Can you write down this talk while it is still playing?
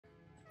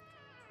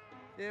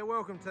Yeah,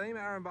 welcome team.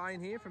 Aaron Bain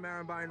here from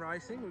Aaron Bain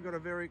Racing. We've got a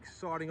very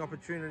exciting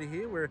opportunity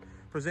here. We're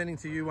presenting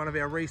to you one of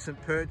our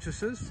recent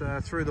purchases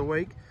through the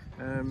week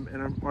and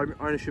an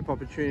ownership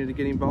opportunity to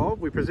get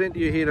involved. We present to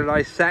you here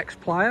today SAX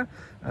player.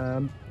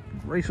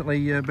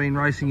 Recently been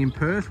racing in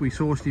Perth. We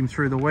sourced him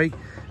through the week.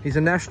 He's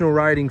a national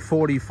rating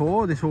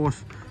 44. This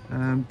horse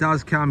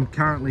does come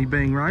currently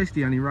being raced.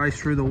 He only raced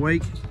through the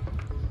week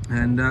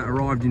and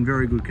arrived in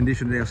very good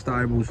condition at our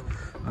stables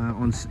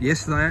on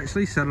yesterday,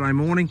 actually, Saturday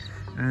morning,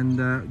 and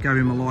gave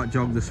him a light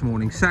jog this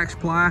morning. SAX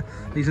player,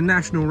 he's a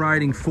national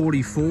rating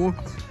 44.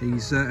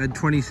 He's had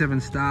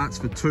 27 starts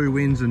for 2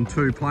 wins and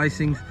 2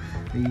 placings.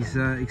 He's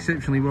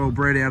exceptionally well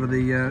bred out of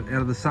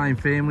the same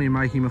family and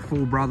make him a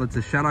full brother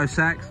to Shadow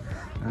SAX.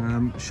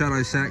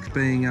 Shadow SAX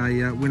being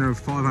a winner of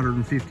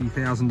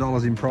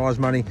 $550,000 in prize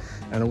money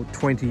and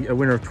a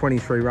winner of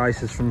 23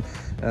 races from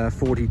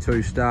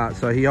 42 starts.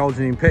 So he holds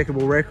an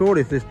impeccable record.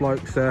 If this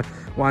bloke's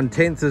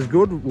 1/10 as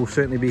good, we'll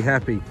certainly be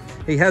happy.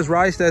 He has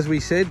raced, as we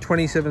said,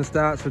 27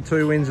 starts for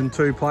 2 wins and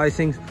 2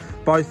 placings.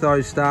 Both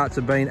those starts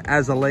have been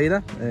as a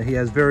leader. He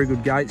has very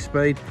good gate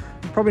speed.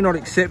 Probably not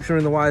exceptional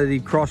in the way that he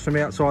crossed from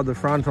outside the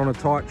front on a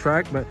tight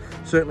track, but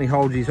certainly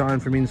holds his own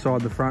from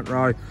inside the front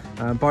row.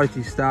 Both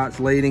his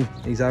starts leading,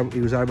 he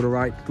was able to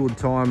rate good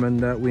time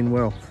and win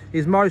well.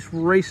 His most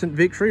recent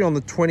victory on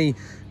the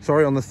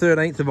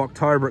 13th of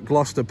October at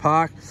Gloucester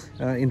Park.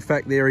 In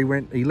fact, there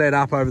he led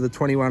up over the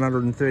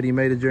 2130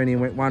 metre journey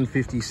and went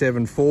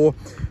 157.4.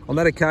 On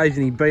that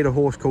occasion, he beat a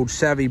horse called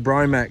Savvy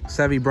Bromac.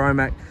 Savvy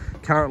Bromac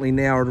currently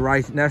now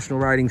at national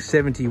rating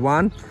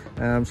 71.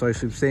 So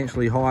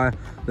substantially higher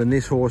than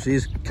this horse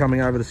is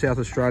coming over to South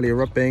Australia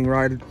being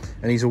rated,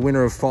 and he's a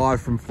winner of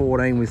 5 from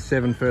 14 with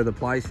 7 further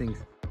placings.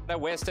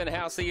 Western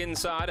House the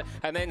inside,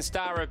 and then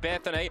Star of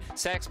Bethany.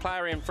 SAX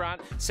player in front.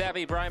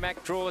 Savvy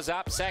Bromac draws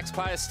up. SAX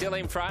player still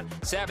in front.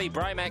 Savvy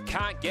Bromac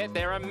can't get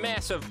there. A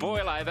massive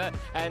boilover,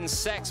 and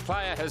SAX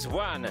player has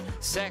won.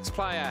 SAX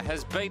player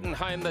has beaten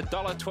home the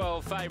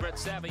 $1.12 favourite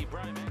Savvy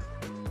Bromac.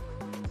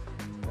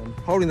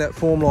 Holding that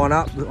form line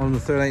up on the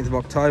 13th of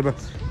October.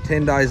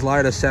 10 days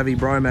later, Savvy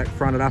Bromac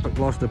fronted up at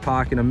Gloucester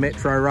Park in a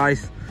metro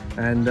race,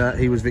 and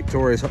he was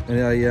victorious in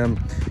a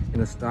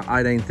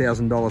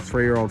 $18,000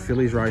 3-year-old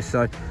fillies race.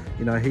 So,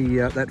 you know,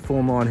 that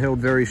form line held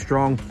very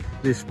strong.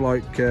 This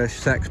bloke,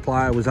 SAX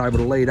player, was able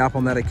to lead up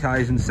on that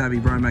occasion. Savvy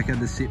Bromac had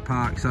to sit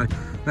park. So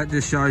that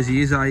just shows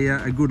he is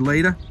a good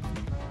leader.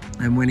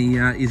 And when he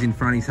is in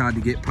front, he's hard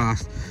to get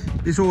past.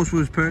 This horse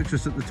was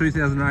purchased at the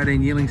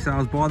 2018 yearling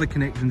sales by the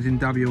Connections in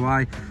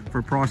WA for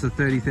a price of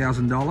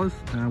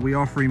 $30,000. We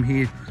offer him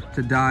here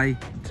today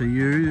to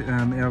you,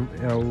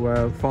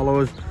 our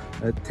followers,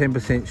 at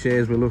 10%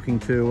 shares. We're looking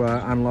to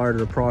unload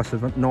at a price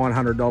of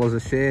 $900 a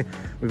share.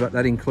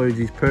 That includes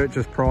his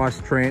purchase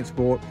price,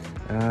 transport,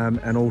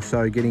 and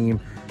also getting him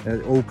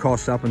all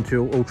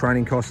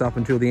training costs up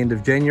until the end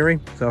of January.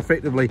 So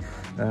effectively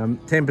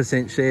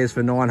 10% shares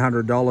for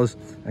 $900,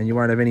 and you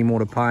won't have any more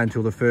to pay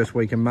until the first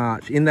week of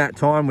March. In that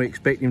time, we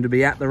expect him to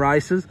be at the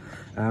races.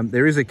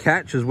 There is a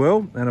catch as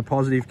well, and a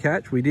positive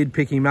catch. We did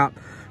pick him up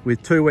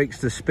with 2 weeks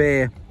to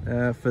spare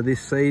for this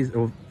season,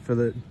 or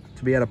to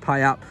be able to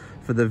pay up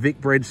for the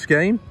Vic bred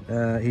scheme.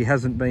 He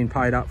hasn't been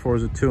paid up for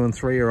as a 2- and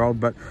 3-year-old,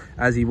 but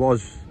as he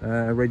was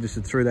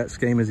registered through that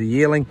scheme as a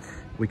yearling,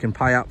 we can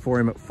pay up for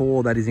him at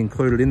 4. That is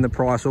included in the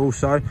price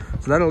also.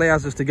 So that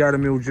allows us to go to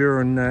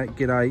Mildura and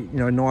get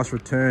a nice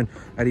return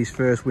at his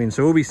first win.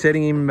 So we'll be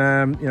setting him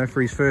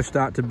for his first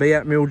start to be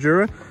at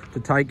Mildura to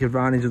take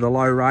advantage of the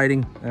low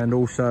rating, and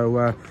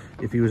also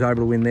if he was able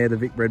to win there, the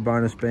Vic bred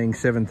bonus being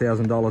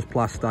 $7,000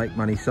 plus stake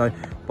money. So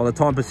by the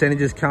time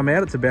percentages come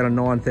out, it's about a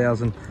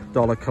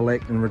 $9,000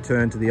 collect and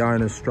return to the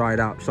owners straight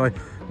up. So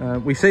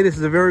we see this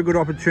as a very good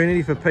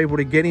opportunity for people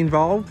to get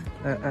involved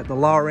at the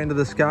lower end of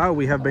the scale.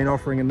 We have been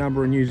offering a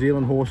number of New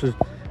Zealand horses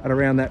at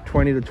around that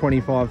 $20,000 to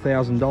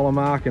 $25,000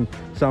 mark, and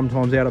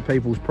sometimes out of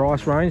people's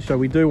price range. So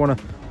we do want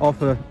to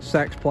offer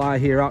SAX player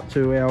here up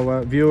to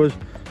our viewers,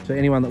 to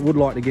anyone that would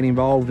like to get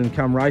involved and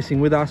come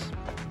racing with us.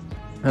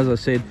 As I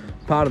said,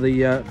 part of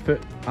the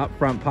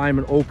upfront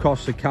payment, all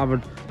costs are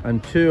covered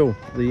until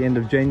the end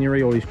of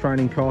January, all his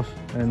training costs,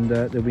 and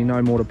there'll be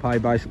no more to pay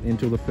basically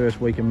until the first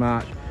week of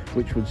March,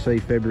 which would see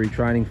February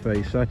training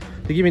fees. So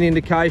to give you an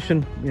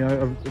indication,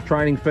 of the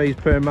training fees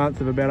per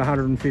month of about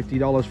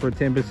 $150 for a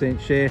 10%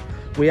 share.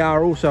 We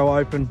are also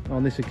open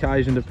on this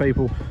occasion to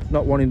people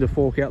not wanting to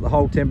fork out the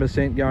whole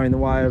 10%, going the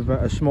way of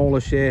a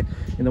smaller share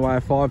in the way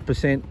of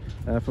 5%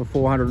 for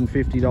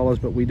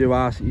 $450, but we do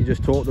ask that you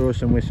just talk to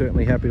us, and we're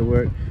certainly happy to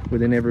work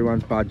within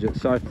everyone's budget.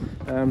 So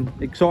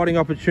exciting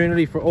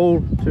opportunity for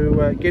all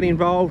to get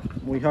involved.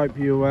 We hope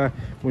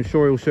we're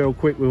sure he'll sell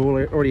quick. We've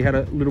already had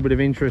a little bit of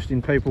interest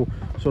in people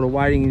sort of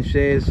waiting in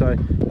shares, so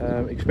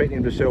expecting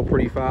him to sell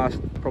pretty fast,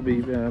 probably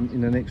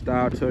in the next day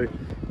or two.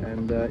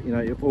 And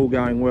if all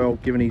going well,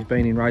 given he's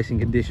been in racing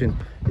condition,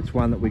 it's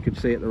one that we could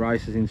see at the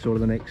races in sort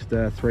of the next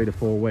 3 to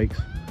 4 weeks,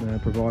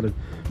 provided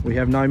we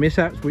have no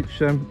mishaps,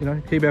 which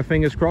keep our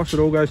fingers crossed it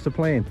all goes to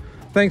plan.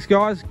 Thanks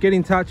guys, get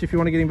in touch if you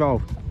want to get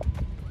involved.